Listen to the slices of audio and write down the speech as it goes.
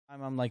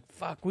I'm like,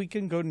 fuck, we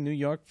can go to New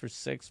York for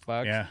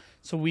 $6. Yeah.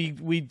 So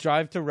we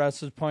drive to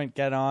Russell's Point,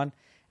 get on,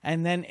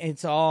 and then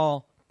it's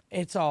all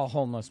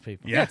homeless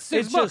people. Yeah. It's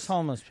 $6. just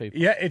homeless people.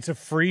 Yeah, it's a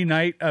free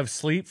night of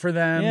sleep for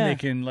them. Yeah. They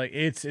can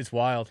it's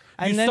wild.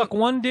 And You then, suck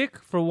one dick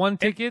for one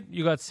ticket.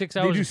 You got 6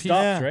 hours. They do of peace.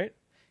 stops, Yeah. right?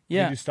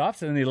 Yeah. They do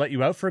stops, and then they let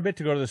you out for a bit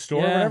to go to the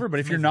store or Yeah. whatever. But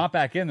if you're not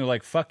back in, they're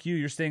like, "Fuck you!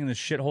 You're staying in this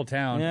shithole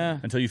town Yeah.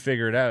 until you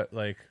figure it out."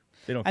 Like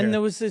they don't care. And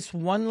there was this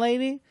one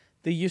lady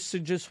that used to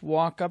just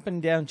walk up and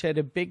down. She had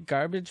a big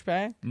garbage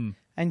bag,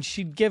 and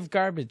she'd give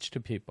garbage to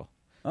people.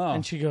 Oh.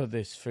 And she'd go,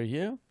 "This for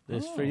you,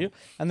 this for you."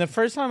 And the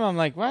first time I'm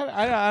like, "What?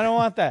 I don't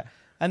want that."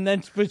 And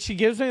then, but she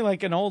gives me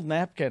like an old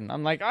napkin.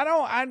 I'm like,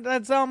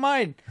 that's not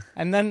mine.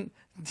 And then,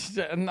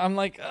 and I'm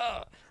like,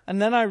 ugh.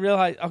 And then I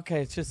realized,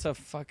 okay, it's just a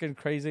fucking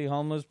crazy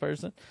homeless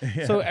person.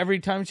 So every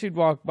time she'd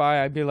walk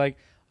by, I'd be like,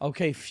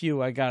 okay,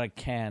 phew, I got a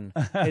can.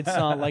 It's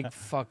not like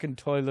fucking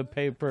toilet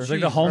paper. It's like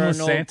the homeless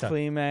or an old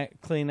Santa.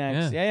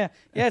 Kleenex.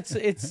 Yeah,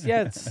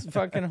 it's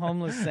fucking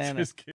homeless Santa. Just kidding.